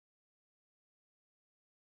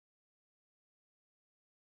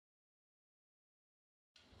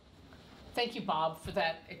Thank you, Bob, for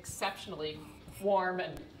that exceptionally warm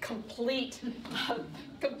and complete,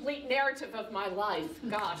 complete narrative of my life.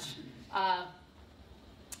 Gosh, I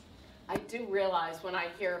do realize when I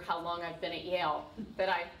hear how long I've been at Yale that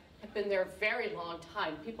I have been there a very long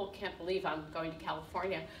time. People can't believe I'm going to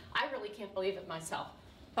California. I really can't believe it myself,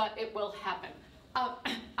 but it will happen.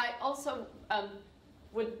 I also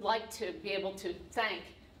would like to be able to thank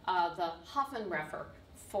the Hoffenreffer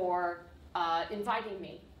for inviting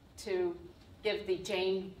me to give the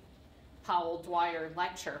Jane Powell Dwyer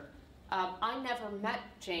lecture. I never met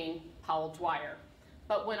Jane Powell Dwyer,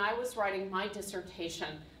 but when I was writing my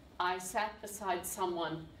dissertation, I sat beside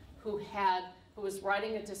someone who was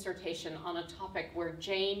writing a dissertation on a topic where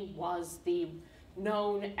Jane was the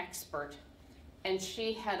known expert. And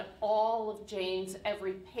she had all of Jane's,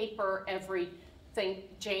 every paper, everything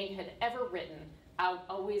Jane had ever written out,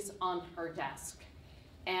 always on her desk.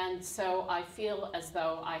 And so I feel as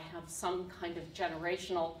though I have some kind of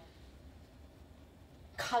generational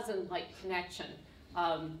cousin-like connection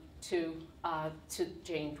to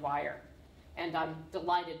Jane Dwyer. And I'm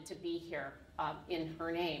delighted to be here in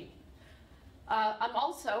her name.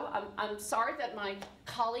 I'm sorry that my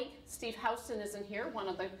colleague, Steve Houston, isn't here, one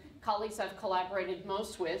of the colleagues I've collaborated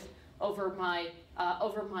most with over my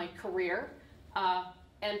career.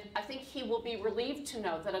 And I think he will be relieved to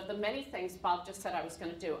know that of the many things Bob just said I was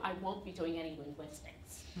going to do, I won't be doing any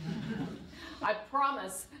linguistics. I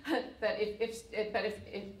promise that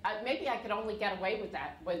maybe I could only get away with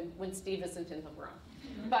that when Steve isn't in the room.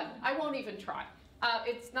 But I won't even try.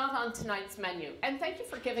 It's not on tonight's menu. And thank you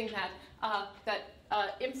for giving that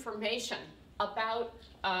information about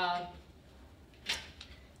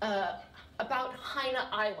Jaina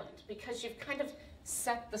Island, because you've kind of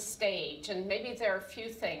set the stage, and maybe there are a few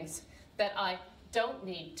things that I don't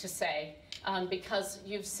need to say because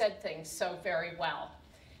you've said things so very well.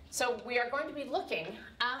 So we are going to be looking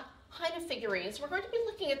at Jaina figurines. We're going to be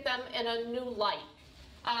looking at them in a new light.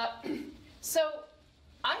 So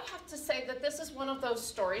I have to say that this is one of those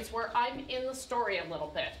stories where I'm in the story a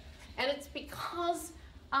little bit. And it's because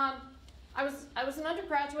I was an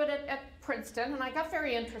undergraduate at Princeton, and I got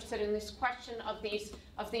very interested in this question of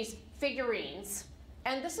these figurines.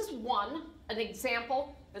 And this is an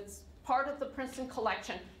example that's part of the Princeton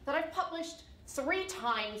collection that I've published 3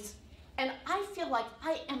 times, and I feel like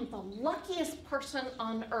I am the luckiest person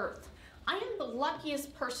on earth. I am the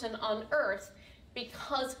luckiest person on earth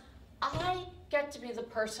because I get to be the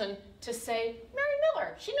person to say, Mary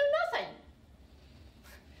Miller, she knew nothing.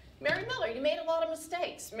 Mary Miller, you made a lot of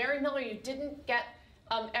mistakes. Mary Miller, you didn't get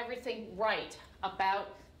everything right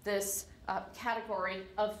about this category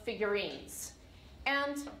of figurines.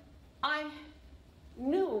 And I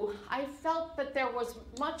felt that there was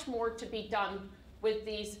much more to be done with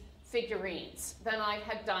these figurines than I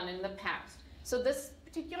had done in the past. So this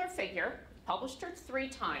particular figure, published her 3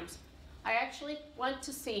 times, I actually went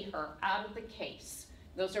to see her out of the case.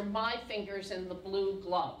 Those are my fingers in the blue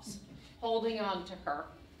gloves, holding on to her.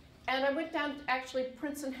 And I went down, actually,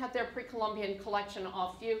 Princeton had their pre-Columbian collection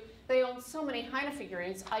off view. They owned so many Jaina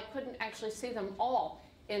figurines, I couldn't actually see them all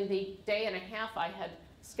in the day and a half I had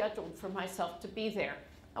scheduled for myself to be there.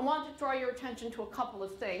 I wanted to draw your attention to a couple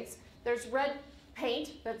of things. There's red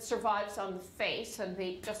paint that survives on the face and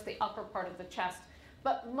just the upper part of the chest.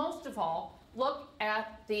 But most of all, look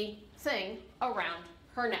at the thing around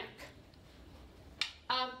her neck.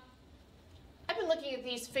 I've been looking at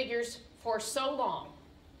these figures for so long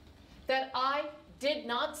that I did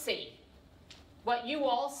not see what you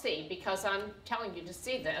all see, because I'm telling you to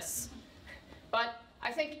see this. But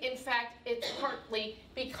I think, in fact, it's partly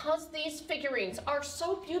because these figurines are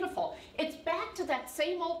so beautiful. It's back to that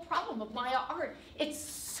same old problem of Maya art. It's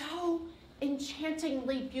so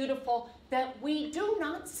enchantingly beautiful that we do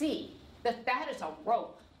not see that that is a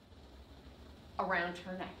rope around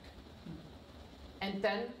her neck. And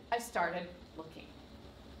then I started looking.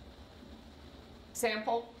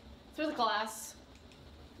 Example, through the glass,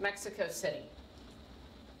 Mexico City.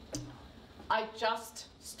 I just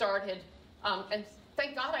started, and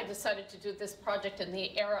thank God I decided to do this project in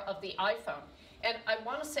the era of the iPhone. And I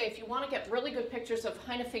want to say, if you want to get really good pictures of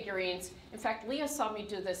Jaina figurines, in fact, Leah saw me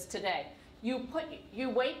do this today. You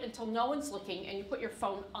wait until no one's looking, and you put your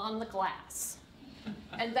phone on the glass.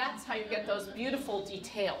 And that's how you get those beautiful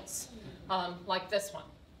details, like this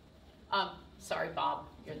one. Sorry, Bob,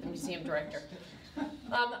 you're the museum director.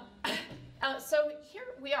 So here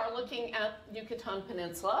we are looking at Yucatan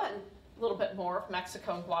Peninsula and a little bit more of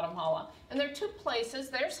Mexico and Guatemala. And there are 2 places.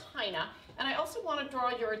 There's Jaina, and I also want to draw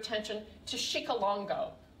your attention to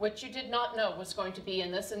Chicalongo, which you did not know was going to be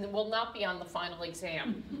in this and will not be on the final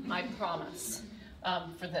exam, I promise.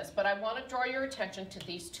 for this. But I want to draw your attention to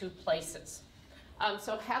these two places.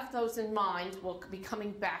 So have those in mind. We'll be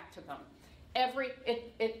coming back to them.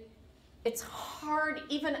 It's hard,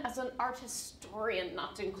 even as an art historian,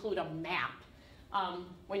 not to include a map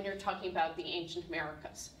when you're talking about the ancient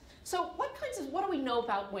Americas. So what do we know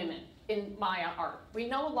about women in Maya art? We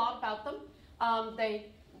know a lot about them.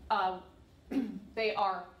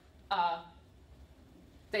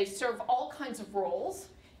 They serve all kinds of roles,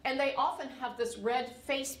 and they often have this red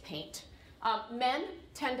face paint. Men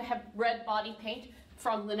tend to have red body paint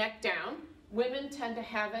from the neck down. Women tend to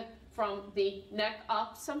have it from the neck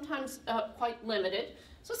up, sometimes quite limited.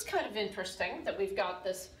 So it's kind of interesting that we've got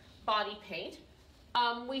this body paint.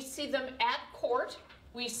 We see them at court.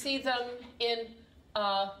 We see them in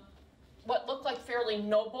what look like fairly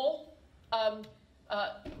noble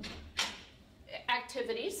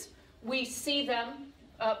activities. We see them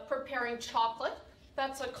preparing chocolate.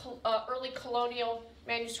 That's an early colonial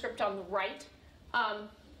manuscript on the right.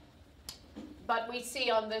 But we see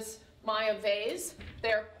on this Maya vase,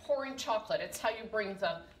 they're pouring chocolate. It's how you bring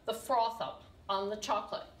the froth up on the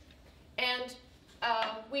chocolate. And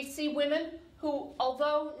we see women who,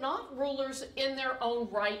 although not rulers in their own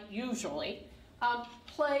right usually,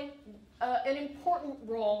 play an important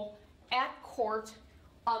role at court.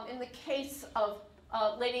 In the case of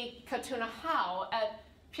Lady Khatuna Howe at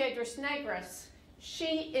Piedras Negras,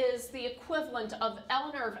 she is the equivalent of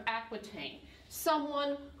Eleanor of Aquitaine,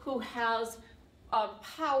 someone who has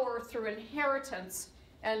power through inheritance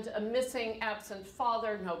and a missing, absent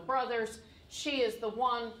father, no brothers. She is the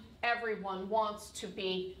one everyone wants to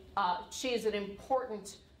be. She is an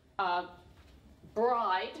important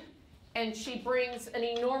bride, and she brings an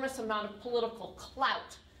enormous amount of political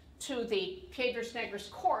clout to the Piedras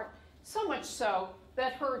Negras court, so much so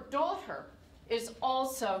that her daughter is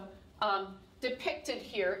also depicted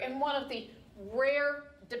here in one of the rare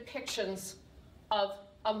depictions of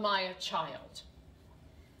a Maya child.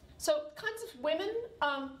 So kinds of women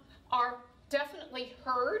are definitely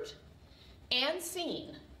heard and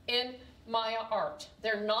seen in Maya art.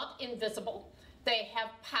 They're not invisible. They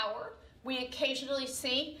have power. We occasionally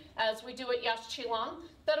see, as we do at Yaxchilan,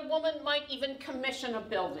 that a woman might even commission a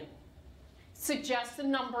building. Suggests a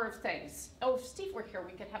number of things. Oh, if Steve were here,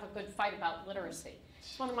 we could have a good fight about literacy.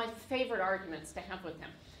 It's one of my favorite arguments to have with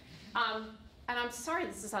him. And I'm sorry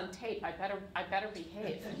this is on tape. I better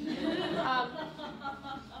behave.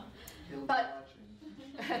 But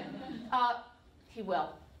he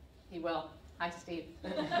will. He will. Hi, Steve.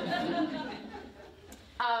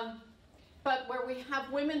 But where we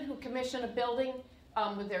have women who commission a building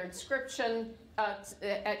with their inscription at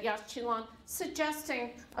Yaxchilan,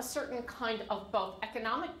 suggesting a certain kind of both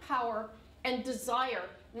economic power and desire,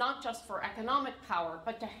 not just for economic power,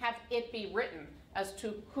 but to have it be written as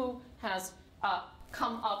to who has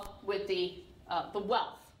come up with the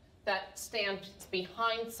wealth that stands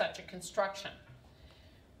behind such a construction.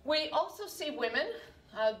 We also see women,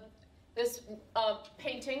 this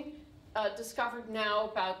painting discovered now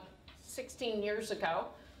about 16 years ago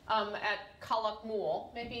at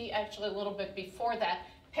Calakmul, maybe actually a little bit before that.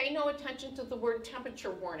 Pay no attention to the word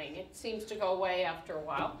temperature warning. It seems to go away after a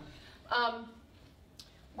while.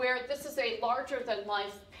 Where this is a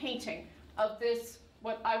larger-than-life painting of this,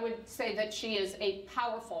 what I would say that she is a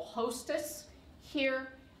powerful hostess.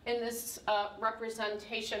 Here in this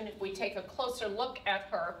representation, if we take a closer look at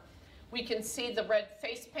her, we can see the red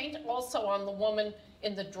face paint also on the woman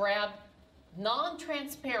in the drab,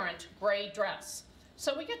 non-transparent gray dress.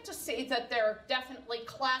 So we get to see that there are definitely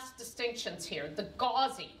class distinctions here. The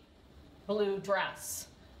gauzy blue dress.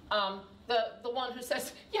 The one who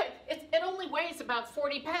says, yeah, it only weighs about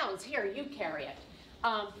 40 pounds. Here, you carry it.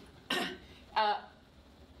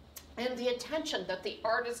 And the attention that the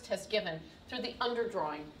artist has given through the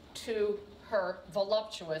underdrawing to her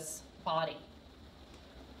voluptuous body.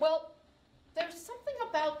 Well, there's something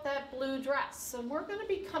about that blue dress, and we're going to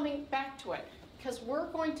be coming back to it, because we're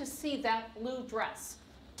going to see that blue dress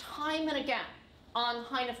time and again on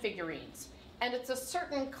Jaina figurines. And it's a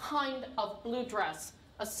certain kind of blue dress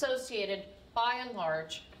associated, by and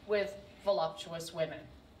large, with voluptuous women.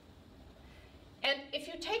 And if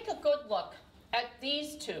you take a good look at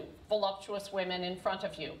these two voluptuous women in front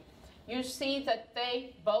of you, you see that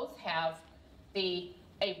they both have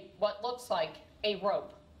what looks like a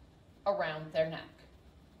rope around their neck.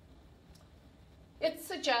 It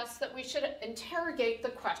suggests that we should interrogate the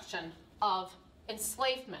question of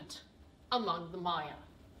enslavement among the Maya.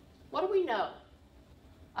 What do we know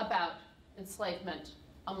about enslavement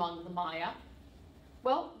among the Maya?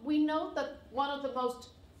 Well, we know that one of the most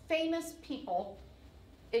famous people,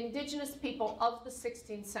 indigenous people of the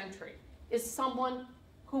 16th century, is someone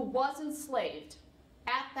who was enslaved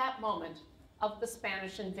at that moment of the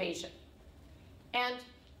Spanish invasion. And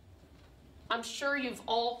I'm sure you've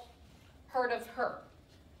all heard of her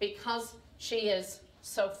because she is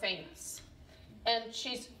so famous. And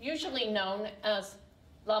she's usually known as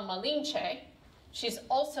La Malinche. She's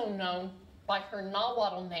also known by her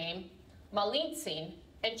Nahuatl name, Malintzin,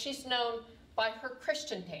 and she's known by her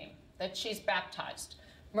Christian name that she's baptized,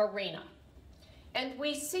 Marina. And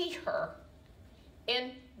we see her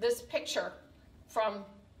in this picture from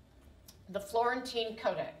the Florentine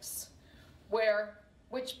Codex,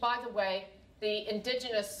 which, by the way, the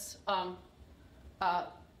indigenous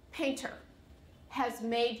painter has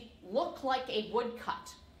made look like a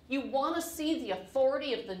woodcut. You want to see the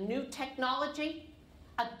authority of the new technology?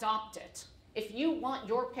 Adopt it. If you want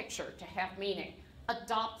your picture to have meaning,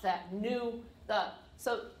 adopt that new,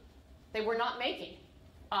 so they were not making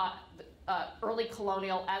early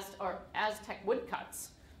colonial or Aztec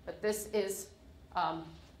woodcuts, but this is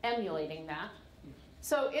emulating that.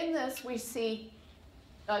 So in this we see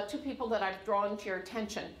two people that I've drawn to your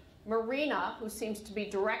attention. Marina, who seems to be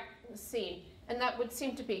direct in the scene, and that would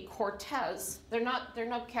seem to be Cortez. There are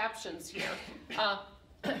no captions here,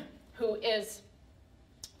 who is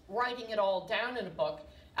writing it all down in a book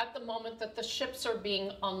at the moment that the ships are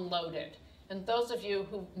being unloaded. And those of you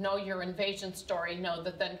who know your invasion story know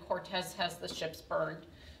that then Cortez has the ships burned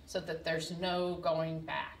so that there's no going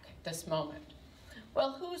back at this moment.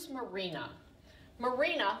 Well, who's Marina?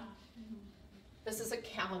 Marina, this is a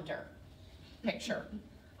calendar picture.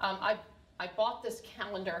 I bought this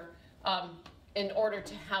calendar in order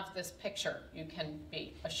to have this picture, you can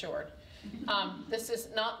be assured. This is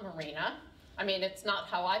not Marina. I mean, it's not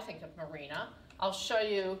how I think of Marina. I'll show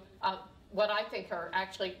you what I think are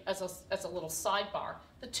actually, as a little sidebar,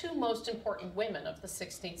 the two most important women of the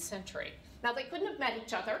 16th century. Now, they couldn't have met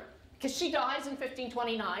each other because she dies in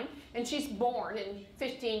 1529 and she's born in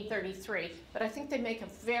 1533, but I think they make a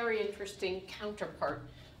very interesting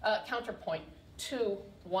counterpoint to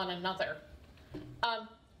one another.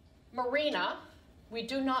 Marina, we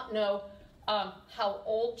do not know how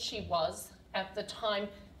old she was at the time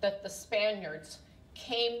that the Spaniards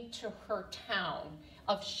came to her town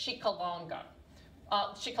of Chicalonga,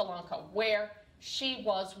 where she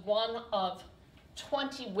was one of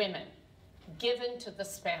 20 women given to the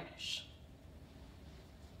Spanish.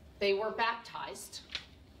 They were baptized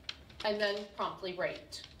and then promptly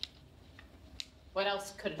raped. What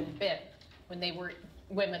else could it have been when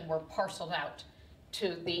women were parceled out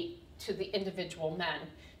to the individual men?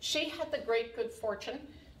 She had the great good fortune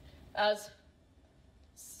as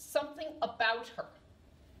something about her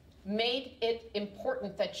made it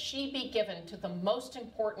important that she be given to the most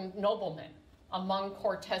important nobleman among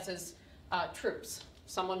Cortez's troops,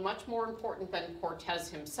 someone much more important than Cortez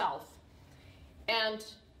himself. And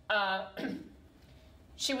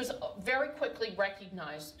she was very quickly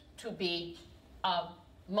recognized to be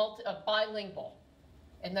bilingual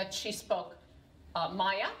in that she spoke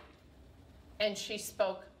Maya and she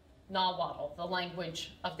spoke Nahuatl, the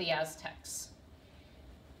language of the Aztecs.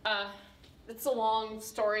 It's a long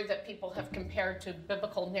story that people have compared to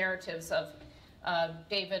biblical narratives of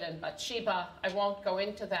David and Bathsheba. I won't go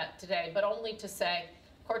into that today, but only to say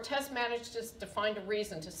Cortez managed to find a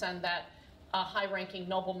reason to send that high-ranking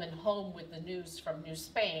nobleman home with the news from New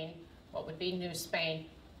Spain, what would be New Spain,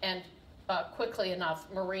 and quickly enough,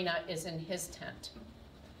 Marina is in his tent.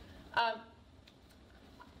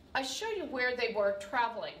 I show you where they were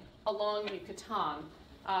traveling along Yucatan,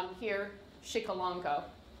 here, Chicalonga.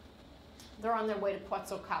 They're on their way to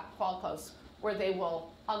Coatzacoalcos, where they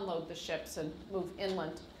will unload the ships and move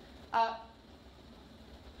inland.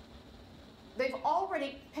 They've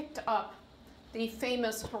already picked up the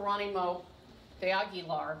famous Geronimo de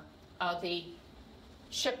Aguilar, the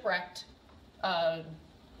shipwrecked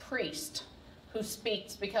priest who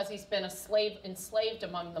speaks, because he's been enslaved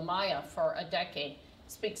among the Maya for a decade,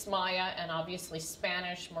 speaks Maya and obviously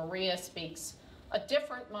Spanish. Maria speaks a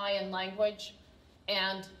different Mayan language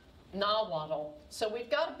and Nahuatl. So we've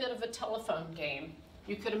got a bit of a telephone game.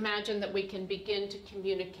 You could imagine that we can begin to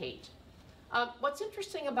communicate. What's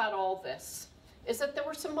interesting about all this is that there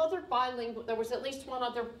were there was at least one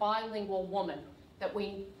other bilingual woman that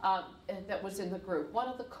that was in the group. One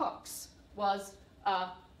of the cooks was,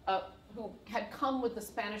 who had come with the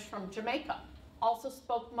Spanish from Jamaica, also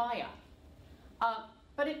spoke Maya.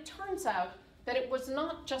 But it turns out that it was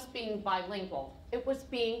not just being bilingual, it was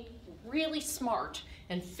being really smart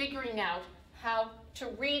and figuring out how to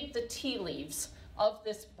read the tea leaves of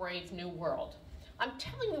this brave new world. I'm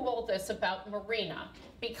telling you all this about Marina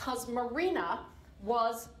because Marina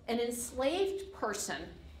was an enslaved person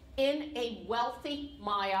in a wealthy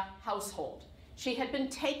Maya household. She had been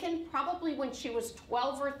taken probably when she was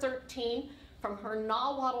 12 or 13 from her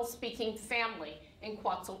Nahuatl-speaking family in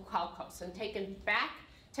Coatzacoalcos and taken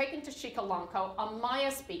to Xicalonco, a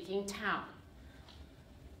Maya-speaking town.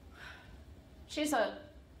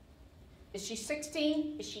 Is she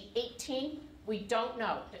 16? Is she 18? We don't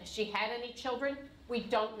know. Has she had any children? We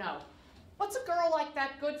don't know. What's a girl like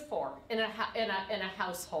that good for in a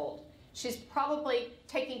household? She's probably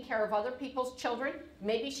taking care of other people's children.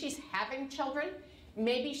 Maybe she's having children.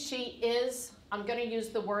 Maybe she is, I'm going to use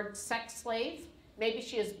the word sex slave. Maybe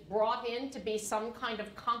she is brought in to be some kind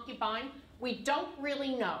of concubine. We don't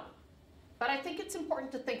really know. But I think it's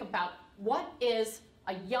important to think about what is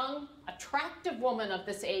a young, attractive woman of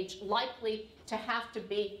this age likely to have to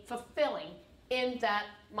be fulfilling in that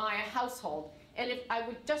Maya household. And if I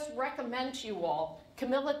would just recommend to you all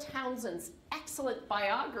Camilla Townsend's excellent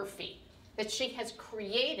biography that she has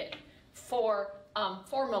created for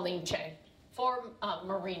Malinche, for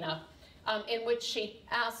Marina, in which she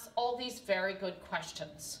asks all these very good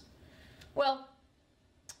questions. Well,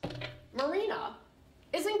 Marina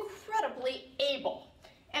is incredibly able.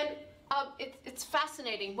 And it's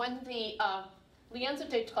fascinating. When the Lienzo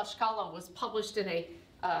de Tlaxcala was published in a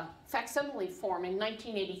facsimile form in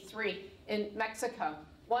 1983 in Mexico,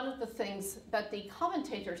 one of the things that the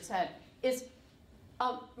commentator said is,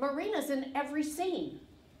 Marina's in every scene.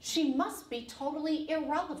 She must be totally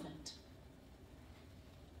irrelevant.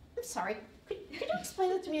 I'm sorry, could you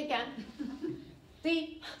explain that to me again?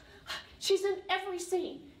 She's in every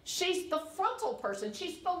scene. She's the frontal person.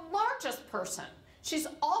 She's the largest person. She's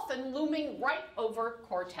often looming right over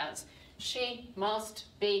Cortez. She must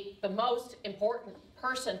be the most important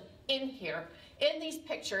person in here, in these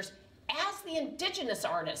pictures, as the indigenous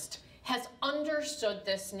artist has understood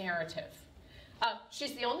this narrative.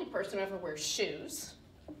 She's the only person who ever wears shoes.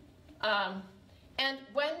 And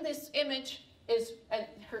when this image is, and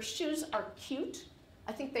her shoes are cute.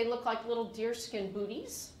 I think they look like little deerskin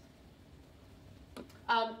booties.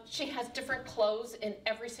 She has different clothes in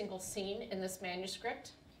every single scene in this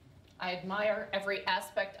manuscript. I admire every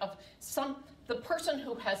aspect of the person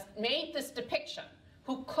who has made this depiction,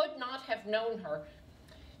 who could not have known her.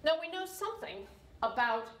 Now we know something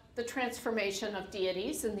about the transformation of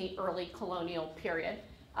deities in the early colonial period.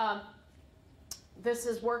 This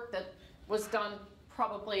is work that was done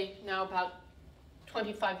probably now about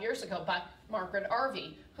 25 years ago by Margaret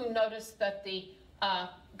Arvey, who noticed that the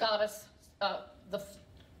goddess, the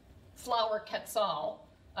flower Quetzal,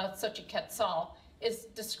 Xochiquetzal, is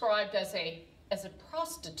described as a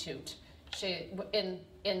prostitute. In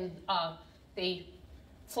the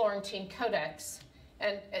Florentine Codex,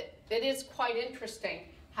 and it is quite interesting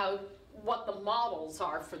what the models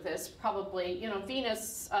are for this. Probably,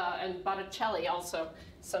 Venus and Botticelli also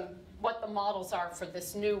what the models are for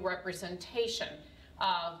this new representation,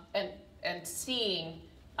 and seeing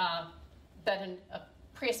that a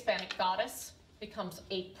pre-Hispanic goddess becomes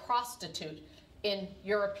a prostitute in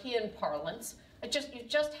European parlance. You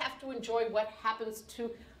just have to enjoy what happens to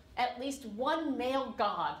at least one male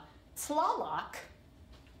god. Tlaloc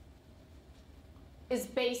is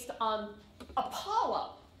based on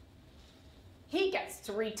Apollo. He gets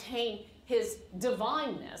to retain his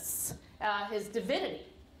divineness, his divinity,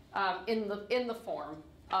 in the form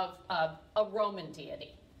of a Roman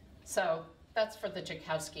deity. So that's for the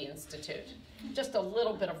Joukowsky Institute. Just a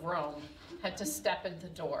little bit of Rome had to step in the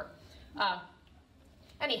door.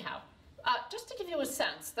 Anyhow, just to give you a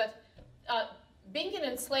sense that being an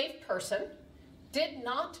enslaved person did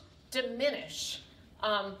not diminish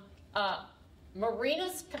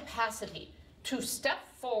Marina's capacity to step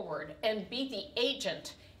forward and be the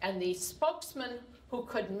agent and the spokesman who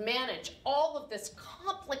could manage all of this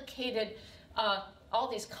complicated, all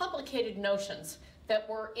these complicated notions that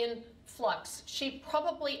were in flux. She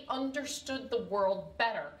probably understood the world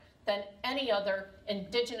better than any other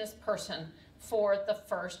indigenous person for the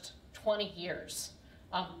first 20 years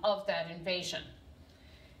of that invasion.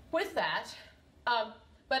 With that,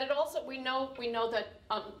 but it also, we know that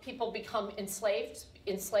people become enslaved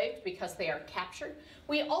because they are captured.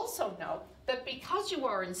 We also know that because you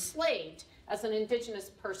are enslaved as an indigenous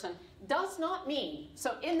person does not mean,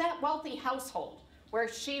 so in that wealthy household where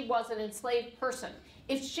she was an enslaved person,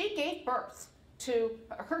 if she gave birth to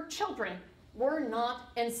her children were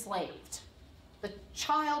not enslaved. The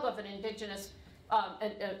child of an indigenous,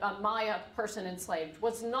 a Maya person enslaved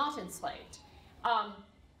was not enslaved.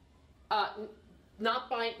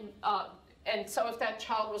 And so if that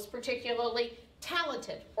child was particularly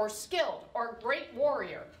talented or skilled or a great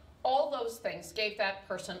warrior, all those things gave that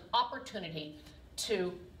person opportunity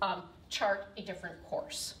to chart a different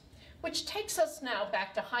course. which takes us now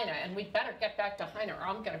back to Jaina, and we'd better get back to Jaina or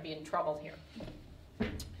I'm going to be in trouble here.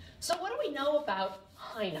 So what do we know about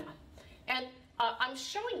Jaina? And I'm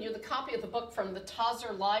showing you the copy of the book from the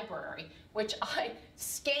Tazer Library, which I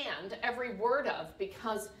scanned every word of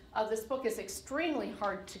because this book is extremely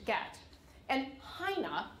hard to get. And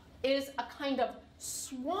Jaina is a kind of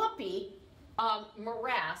swampy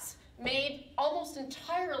morass made almost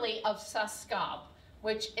entirely of saskab,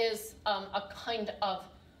 which is a kind of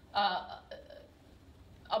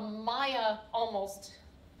a Maya almost,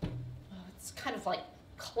 it's kind of like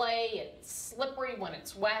clay, it's slippery when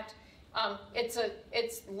it's wet.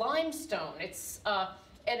 It's limestone,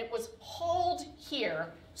 and it was hauled here,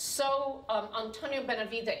 so Antonio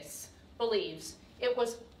Benavides believes it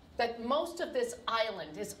was that most of this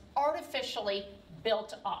island is artificially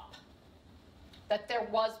built up, that there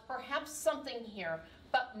was perhaps something here,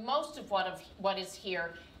 but most of what is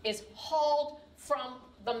here is hauled from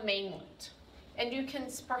the mainland. And you can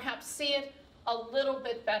perhaps see it a little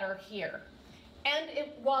bit better here. And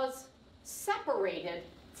it was separated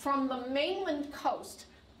from the mainland coast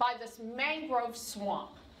by this mangrove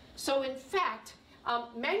swamp. So in fact,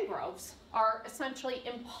 mangroves are essentially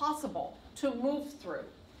impossible to move through.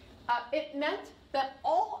 It meant that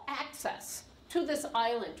all access to this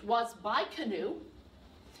island was by canoe,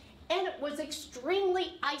 and it was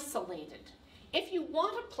extremely isolated. If you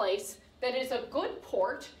want a place that is a good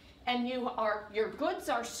port and your goods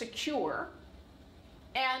are secure,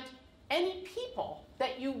 and any people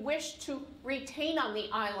that you wish to retain on the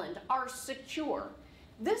island are secure,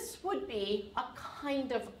 this would be a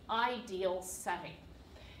kind of ideal setting.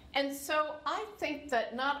 And so I think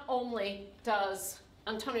that not only does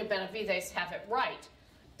Antonio Benavides have it right,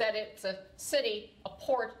 that it's a city, a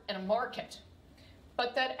port, and a market,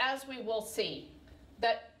 but that, as we will see,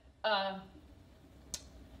 that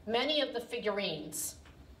many of the figurines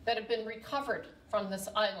that have been recovered from this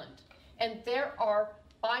island, and there are,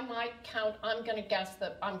 by my count, I'm going to guess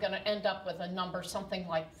that I'm going to end up with a number something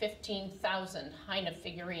like 15,000 Jaina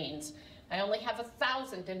figurines. I only have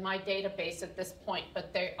 1,000 in my database at this point,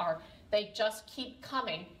 but they just keep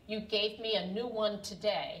coming. You gave me a new one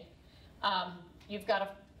today. You've got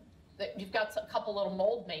a couple little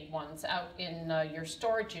mold-made ones out in your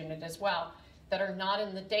storage unit as well that are not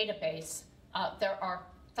in the database. There are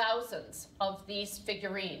thousands of these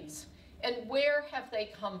figurines. And where have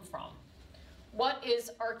they come from? What is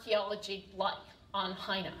archaeology like on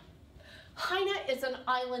Jaina? Jaina is an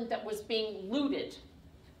island that was being looted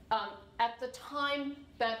at the time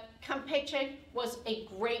that Campeche was a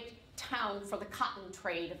great town for the cotton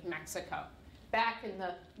trade of Mexico, back in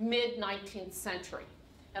the mid-19th century.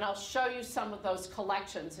 And I'll show you some of those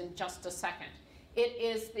collections in just a second. It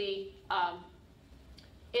is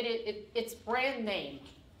its brand name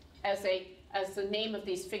as the name of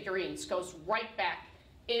these figurines goes right back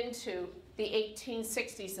into the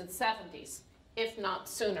 1860s and 70s, if not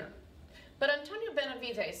sooner. But Antonio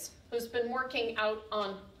Benavides, who's been working out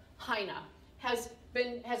on Jaina, has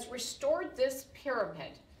restored this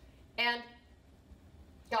pyramid. And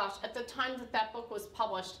gosh, at the time that that book was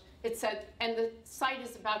published, it said, and the site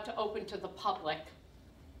is about to open to the public.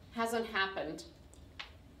 Hasn't happened.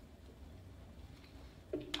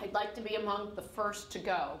 I'd like to be among the first to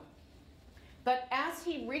go. But as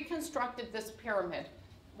he reconstructed this pyramid,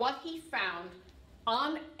 what he found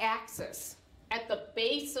on axis at the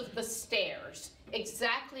base of the stairs,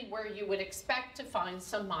 exactly where you would expect to find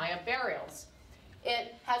some Maya burials,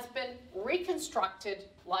 it has been reconstructed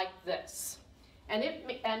like this.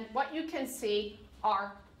 And what you can see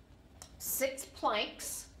are 6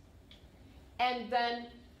 planks and then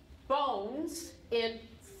bones in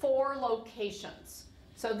 4 locations.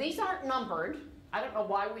 So these aren't numbered. I don't know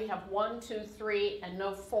why we have 1, 2, 3, and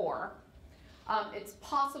no 4. It's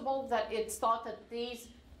possible that it's thought that these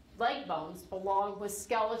leg bones belong with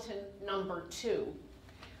skeleton number 2.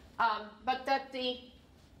 But that it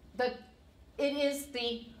is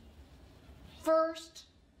the first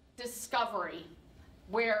discovery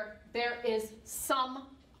where there is some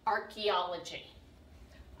archaeology.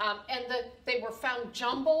 And they were found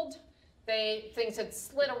jumbled. Things had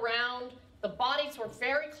slid around. The bodies were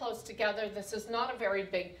very close together. This is not a very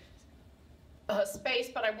big space,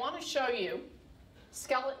 but I want to show you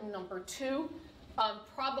skeleton number 2,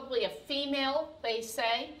 probably a female, they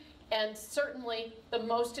say, and certainly the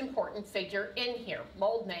most important figure in here,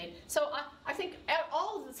 mold made. So I think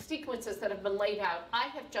all of the sequences that have been laid out, I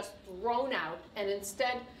have just thrown out and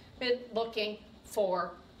instead been looking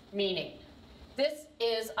for meaning. This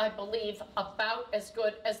is, I believe, about as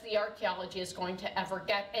good as the archaeology is going to ever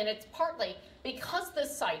get, and it's partly because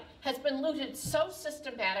this site has been looted so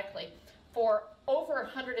systematically for over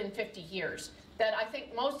 150 years that I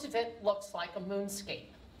think most of it looks like a moonscape.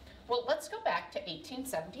 Well, let's go back to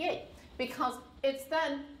 1878, because it's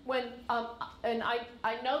then when, and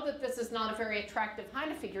I know that this is not a very attractive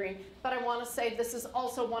Jaina figurine, but I want to say this is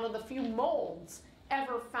also one of the few molds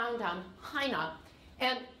ever found on Jaina.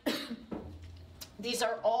 And these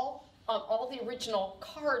are all the original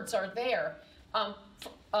cards are there,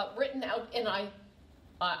 written out in, I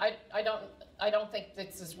don't think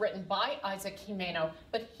this is written by Isaac Jimeno,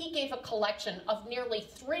 but he gave a collection of nearly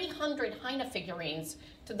 300 Jaina figurines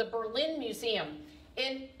to the Berlin Museum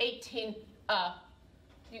in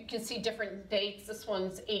you can see different dates. This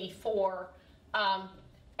one's 84. And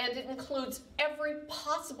it includes every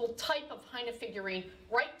possible type of Jaina figurine,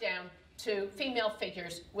 right down to female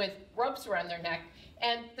figures with ropes around their neck.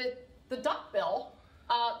 And the duckbill,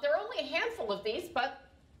 there are only a handful of these, but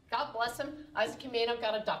God bless him, Isaac Jimeno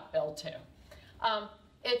got a duckbill too.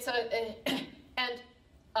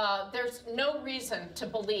 There's no reason to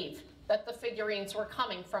believe that the figurines were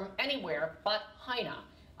coming from anywhere but Jaina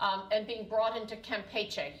and being brought into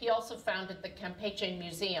Campeche. He also founded the Campeche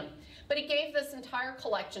Museum. But he gave this entire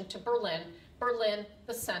collection to Berlin,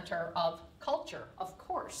 the center of culture, of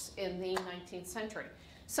course, in the 19th century.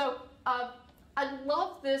 So I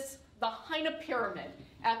love this, the Jaina pyramid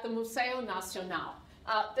at the Museo Nacional.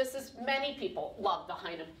 Many people love the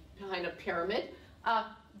Jaina pyramid.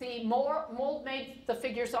 The more mold-made the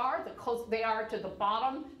figures are, the closer they are to the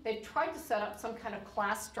bottom. They've tried to set up some kind of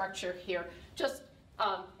class structure here. Just,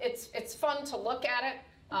 it's fun to look at it.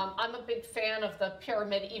 I'm a big fan of the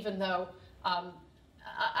pyramid, even though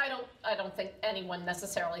I don't think anyone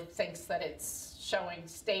necessarily thinks that it's showing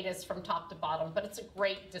status from top to bottom, but it's a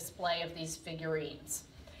great display of these figurines.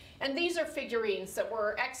 And these are figurines that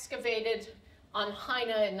were excavated on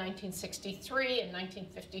Jaina in 1963, in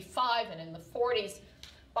 1955, and in the 40s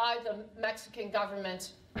by the Mexican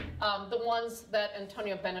government. The ones that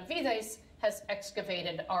Antonio Benavides has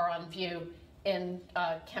excavated are on view in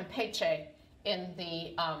Campeche in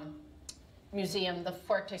the museum, the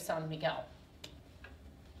Fuerte San Miguel.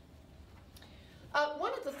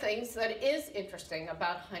 One of the things that is interesting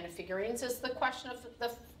about Jaina figurines is the question of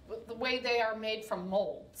the way they are made from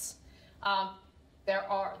molds. They're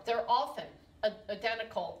often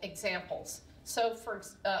identical examples. So for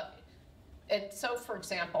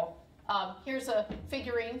example, here's a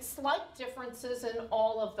figurine, slight differences in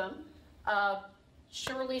all of them.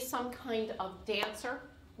 Surely some kind of dancer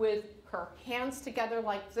with her hands together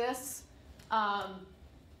like this. The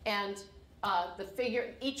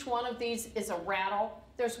figure, each one of these is a rattle.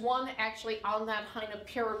 There's one actually on that Jaina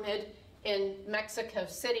pyramid in Mexico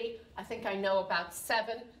City. I think I know about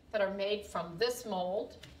 7 that are made from this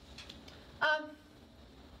mold.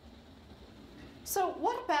 So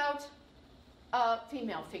what about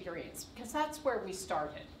female figurines? Because that's where we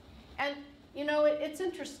started. And you know, it's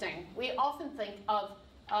interesting. We often think of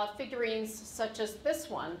figurines such as this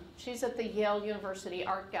one. She's at the Yale University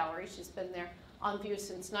Art Gallery. She's been there on view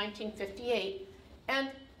since 1958.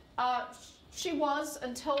 And she was,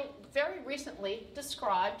 until very recently,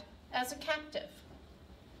 described as a captive.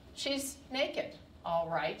 She's naked, all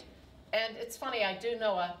right. And it's funny, I do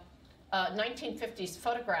know a 1950s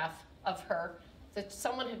photograph of her that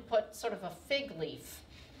someone had put sort of a fig leaf.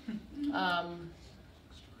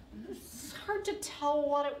 It's hard to tell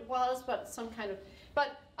what it was, but some kind of,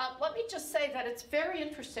 but let me just say that it's very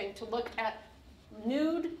interesting to look at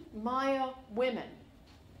nude Maya women.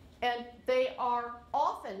 And they are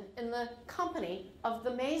often in the company of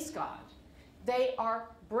the maize god. They are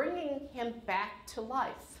bringing him back to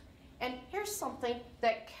life. And here's something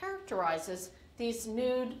that characterizes these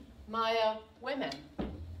nude Maya women: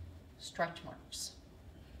 stretch marks.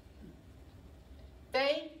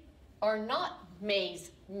 They are not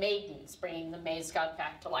maize maidens bringing the maize god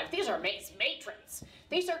back to life. These are maize matrons.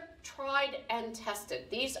 These are tried and tested.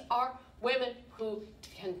 These are women who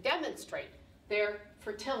can demonstrate their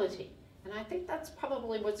fertility. And I think that's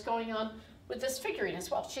probably what's going on with this figurine as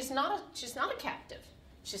well. She's not a captive.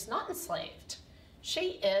 She's not enslaved.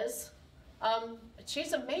 She is,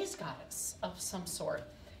 she's a maize goddess of some sort.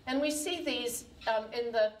 And we see these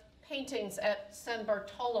in the paintings at San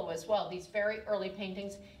Bartolo as well, these very early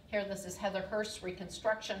paintings. Here, this is Heather Hurst's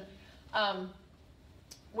reconstruction,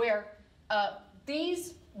 where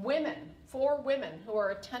these women, 4 women who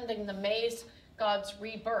are attending the maize god's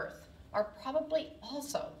rebirth, are probably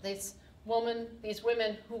also these women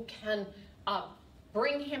who can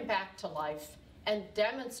bring him back to life and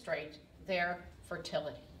demonstrate their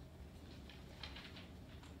fertility.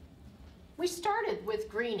 We started with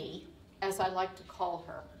Greenie, as I like to call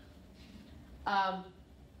her.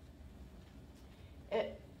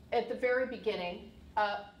 at the very beginning,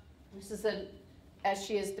 this is as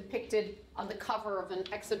she is depicted on the cover of an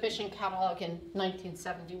exhibition catalog in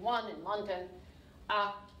 1971 in London.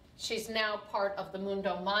 She's now part of the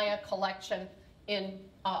Mundo Maya collection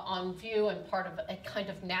on view and part of a kind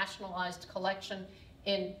of nationalized collection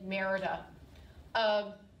in Merida.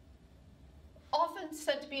 Often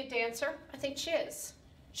said to be a dancer, I think she is.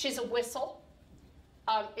 She's a whistle.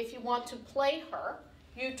 If you want to play her,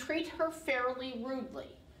 you treat her fairly rudely,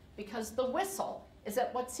 because the whistle is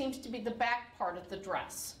at what seems to be the back part of the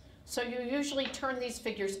dress. So you usually turn these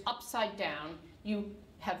figures upside down. You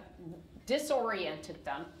have disoriented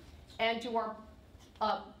them, and you are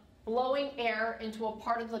blowing air into a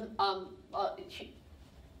part of the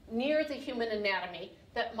near the human anatomy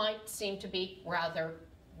that might seem to be rather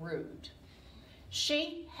rude.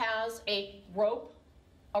 She has a rope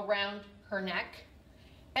around her neck,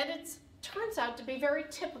 and it turns out to be very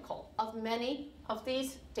typical of many of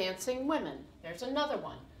these dancing women. There's another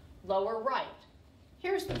one, lower right.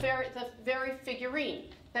 Here's the very figurine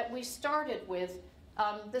that we started with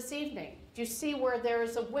this evening. Do you see where there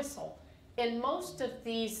is a whistle? In most of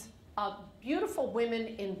these beautiful women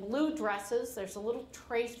in blue dresses, there's a little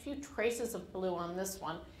few traces of blue on this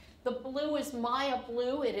one. The blue is Maya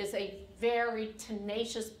blue. It is a very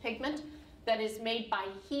tenacious pigment that is made by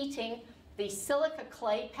heating the silica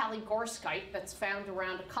clay palygorskite that's found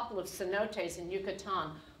around a couple of cenotes in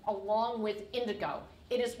Yucatan, along with indigo.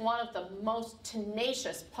 It is one of the most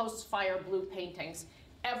tenacious post-fire blue paintings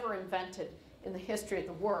ever invented in the history of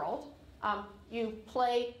the world. You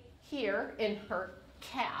play here in her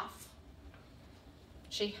calf.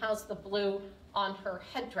 She has the blue on her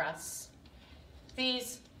headdress.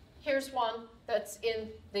 Here's one that's in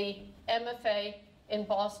the MFA in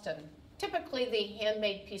Boston. Typically, the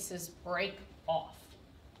handmade pieces break off.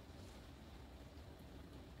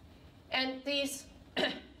 And these,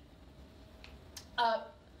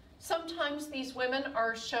 sometimes these women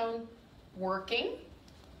are shown working,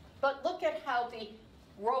 but look at how the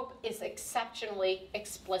rope is exceptionally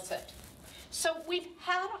explicit. So we've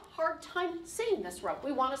had a hard time seeing this rope.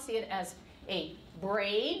 We want to see it as a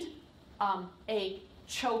braid, a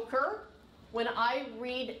choker. When I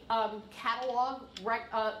read catalog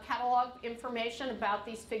information about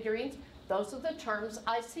these figurines, those are the terms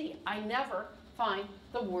I see. I never find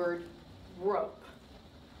the word rope.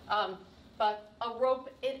 But a rope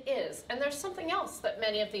it is. And there's something else that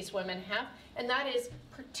many of these women have, and that is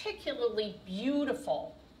particularly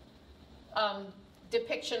beautiful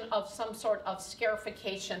depiction of some sort of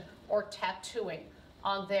scarification or tattooing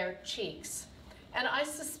on their cheeks. And I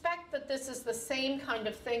suspect that this is the same kind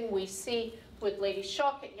of thing we see with Lady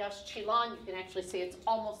Shock at Yash Chilan. You can actually see it's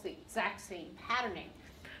almost the exact same patterning.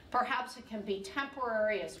 Perhaps it can be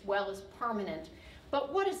temporary as well as permanent.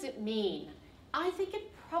 But what does it mean? I think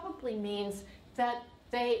it probably means that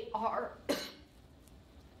they are,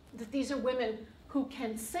 that these are women who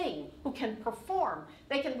can sing, who can perform,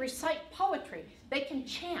 they can recite poetry, they can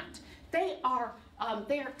chant. They are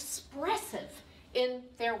expressive in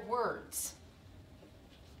their words.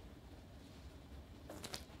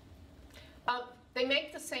 They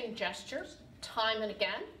make the same gestures time and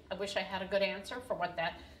again. I wish I had a good answer for what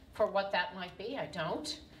that might be. I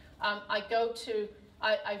don't.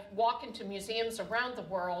 I walk into museums around the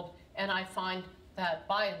world, and I find that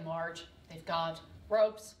by and large they've got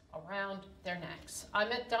ropes around their necks.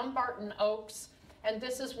 I'm at Dumbarton Oaks, and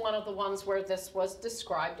this is one of the ones where this was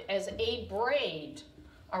described as a braid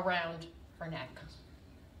around her neck.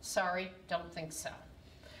 Sorry, don't think so.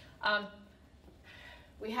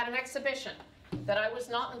 We had an exhibition that I was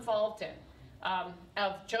not involved in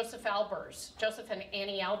of Joseph and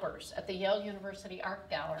Annie Albers at the Yale University Art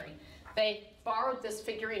Gallery. They borrowed this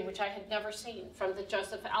figurine, which I had never seen, from the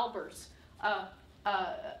Joseph Albers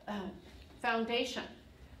Foundation,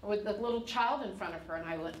 with the little child in front of her, and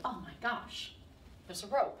I went, oh my gosh, there's a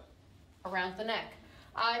rope around the neck.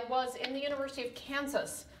 I was in the University of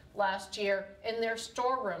Kansas last year in their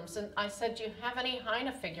storerooms, and I said, do you have any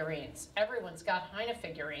Jaina figurines? Everyone's got Jaina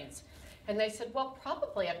figurines. And they said, well,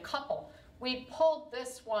 probably a couple. We pulled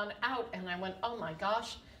this one out, and I went, oh my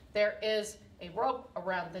gosh, there is a rope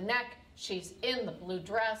around the neck. She's in the blue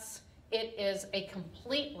dress. It is a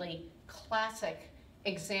completely classic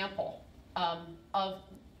example of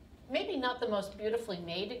maybe not the most beautifully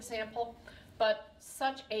made example, but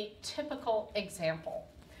such a typical example.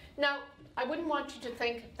 Now, I wouldn't want you to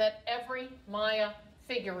think that every Maya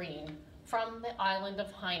figurine from the island of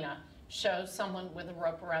Jaina shows someone with a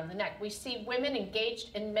rope around the neck. We see women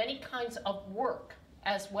engaged in many kinds of work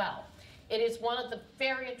as well. It is one of the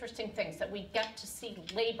very interesting things that we get to see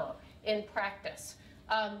labor in practice.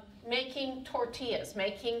 making tortillas,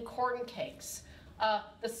 making corn cakes,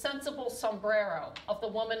 the sensible sombrero of the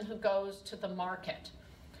woman who goes to the market,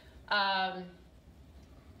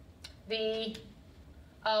 the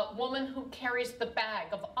woman who carries the bag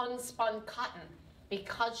of unspun cotton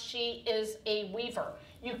because she is a weaver.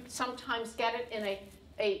 You sometimes get it in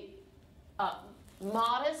a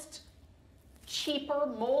modest, cheaper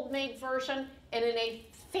mold-made version and in a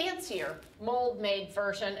fancier mold-made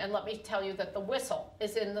version, and let me tell you that the whistle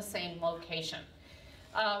is in the same location.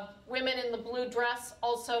 Women in the blue dress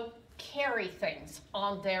also carry things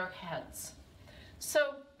on their heads.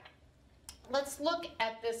 So let's look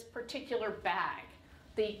at this particular bag,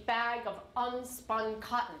 the bag of unspun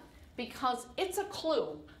cotton, because it's a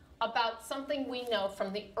clue about something we know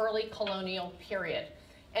from the early colonial period.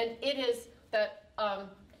 And it is that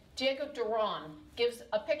Diego Duran gives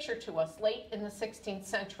a picture to us late in the 16th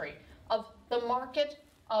century of the market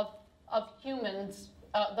of humans,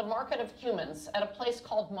 at a place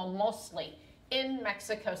called Momosli in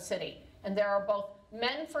Mexico City. And there are both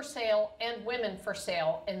men for sale and women for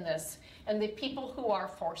sale in this. And the people who are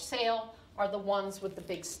for sale are the ones with the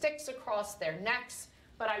big sticks across their necks.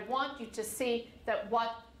 But I want you to see that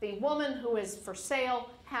what the woman who is for sale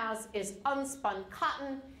has is unspun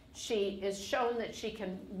cotton. She is shown that she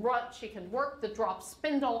can work the drop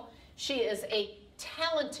spindle. She is a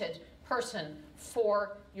talented person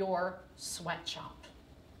for your sweatshop.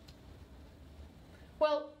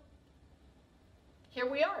 Well, here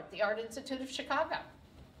we are at the Art Institute of Chicago.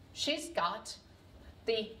 She's got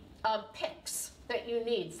the picks that you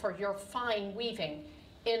need for your fine weaving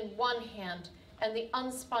in one hand and the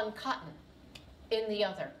unspun cotton in the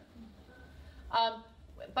other.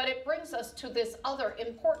 But it brings us to this other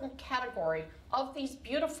important category of these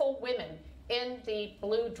beautiful women in the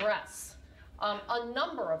blue dress. A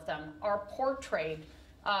number of them are portrayed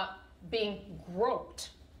being groped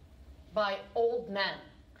by old men,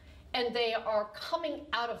 and they are coming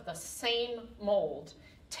out of the same mold.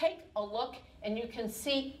 Take a look and you can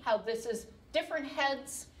see how this is different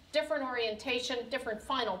heads, different orientation, different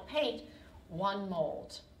final paint, one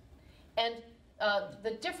mold. And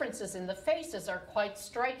the differences in the faces are quite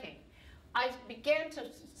striking. I began to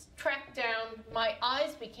track down, my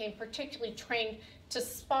eyes became particularly trained to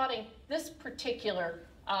spotting this particular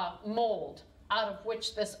mold out of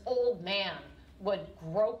which this old man would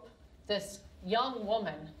grope this young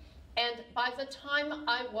woman. And by the time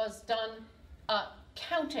I was done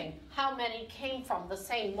counting how many came from the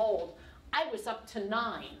same mold, I was up to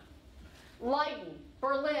 9. Leiden,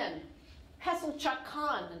 Berlin,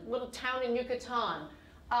 Heselchakán, a little town in Yucatan,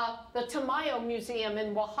 the Tamayo Museum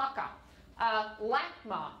in Oaxaca,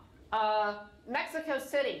 LACMA, Mexico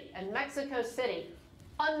City,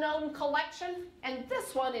 unknown collection, and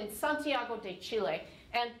this one in Santiago de Chile,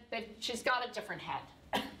 and she's got a different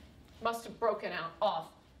head. Must have broken off.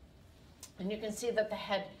 And you can see that the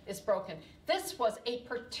head is broken. This was a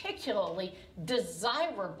particularly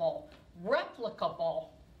desirable, replicable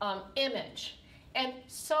image. And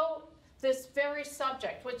so this very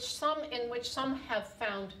subject, in which some have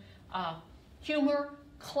found humor,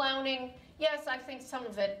 clowning, yes, I think some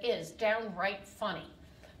of it is downright funny.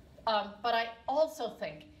 But I also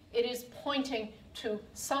think it is pointing to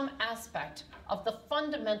some aspect of the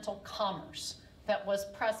fundamental commerce that was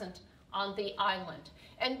present on the island.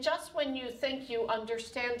 And just when you think you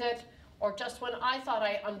understand it, or just when I thought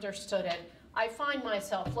I understood it, I find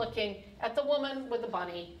myself looking at the woman with the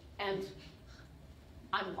bunny, and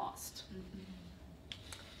I'm lost.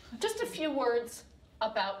 Just a few words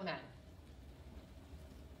about men.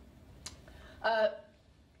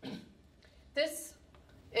 This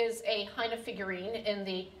is a Jaina figurine in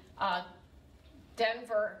the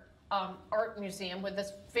Denver Art Museum with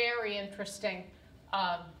this very interesting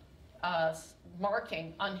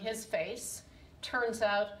marking on his face. Turns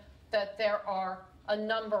out that there are a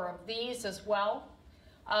number of these as well.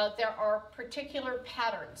 There are particular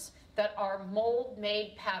patterns that are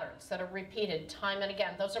mold-made patterns that are repeated time and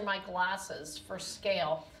again. Those are my glasses for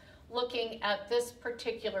scale. Looking at this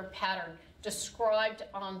particular pattern described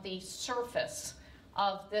on the surface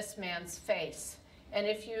of this man's face. And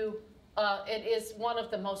if you, it is one of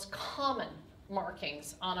the most common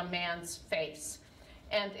markings on a man's face.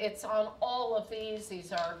 And it's on all of these.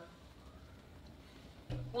 These are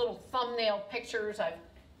little thumbnail pictures I've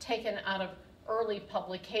taken out of early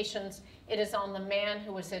publications. It is on the man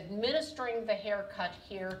who is administering the haircut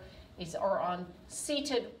here. These are on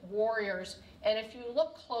seated warriors. And if you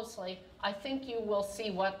look closely, I think you will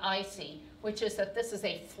see what I see, which is that this is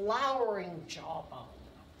a flowering jawbone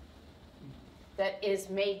that is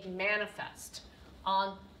made manifest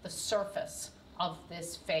on the surface of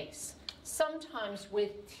this face. sometimes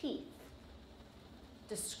with teeth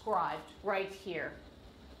described right here.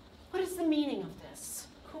 What is the meaning of this?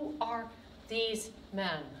 Who are these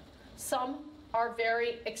men? Some are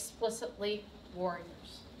very explicitly warriors.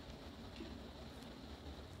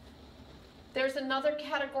 There's another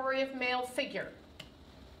category of male figure.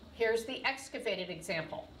 Here's the excavated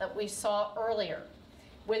example that we saw earlier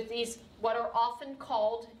with these, what are often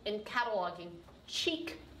called in cataloging,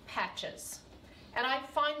 cheek patches. And I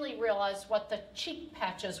finally realized what the cheek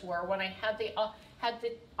patches were when I had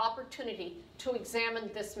the opportunity to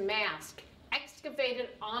examine this mask excavated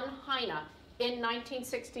on Jaina in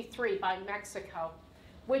 1963 by Mexico,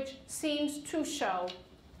 which seems to show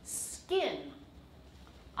skin.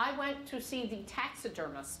 I went to see the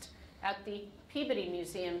taxidermist at the Peabody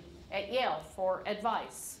Museum at Yale for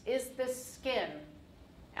advice. Is this skin?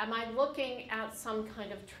 Am I looking at some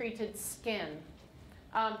kind of treated skin?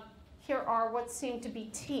 Here are what seem to be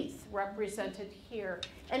teeth represented here,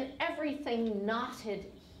 and everything knotted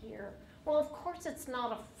here. Well, of course it's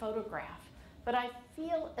not a photograph, but I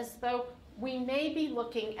feel as though we may be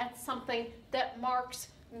looking at something that marks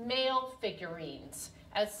male figurines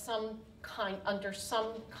as some kind, under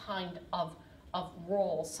some kind of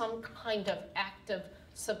role, some kind of active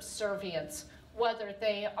subservience, whether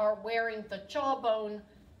they are wearing the jawbone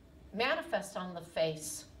manifest on the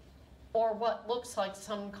face or what looks like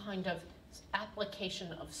some kind of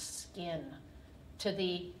application of skin to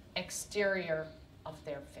the exterior of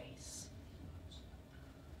their face.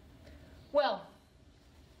 Well,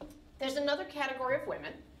 there's another category of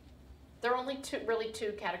women. There are only really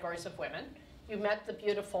two categories of women. You met the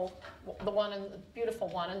beautiful one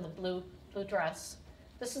in the blue dress.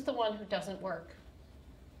 This is the one who doesn't work.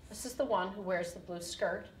 This is the one who wears the blue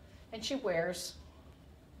skirt, and she wears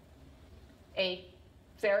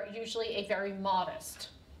usually a very modest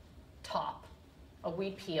top, a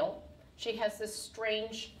wee peel. She has this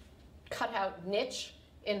strange cutout niche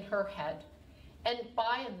in her head, and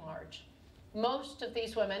by and large, most of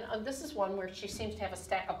these women, and this is one where she seems to have a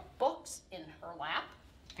stack of books in her lap,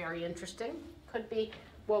 very interesting, could be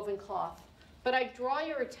woven cloth. But I draw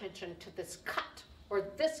your attention to this cut, or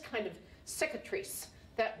this kind of cicatrice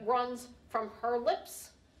that runs from her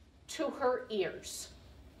lips to her ears.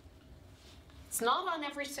 It's not on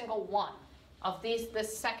every single one of these,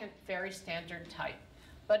 this second very standard type,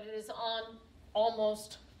 but it is on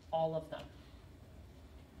almost all of them.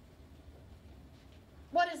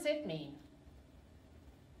 What does it mean?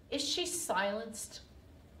 Is she silenced?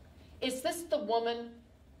 Is this the woman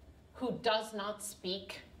who does not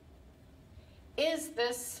speak? Is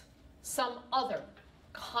this some other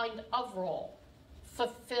kind of role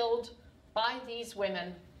fulfilled by these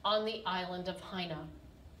women on the island of Jaina?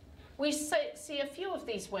 We see a few of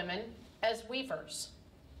these women as weavers.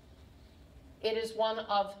 It is one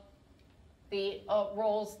of the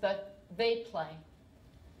roles that they play.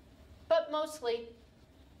 But mostly,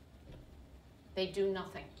 they do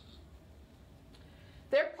nothing.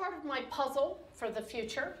 They're part of my puzzle for the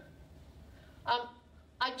future.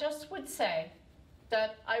 I just would say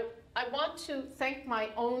that I want to thank my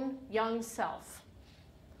own young self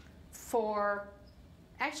for,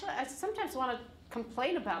 actually, I sometimes want to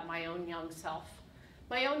complain about my own young self.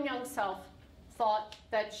 My own young self thought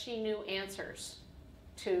that she knew answers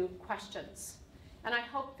to questions. And I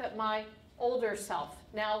hope that my older self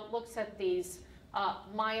now looks at these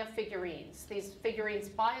Maya figurines, these figurines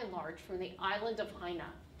by and large from the island of Jaina,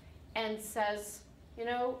 and says, you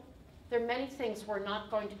know, there are many things we're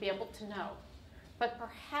not going to be able to know, but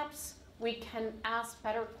perhaps we can ask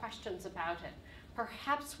better questions about it.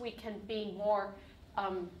 Perhaps we can be more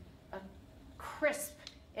crisp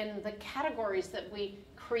in the categories that we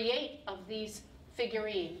create of these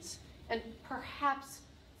figurines, and perhaps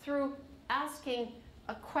through asking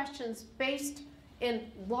questions based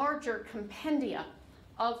in larger compendia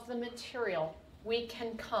of the material, we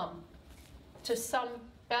can come to some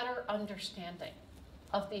better understanding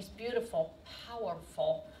of these beautiful,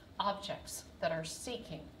 powerful objects that are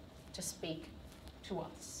seeking to speak to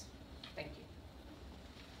us.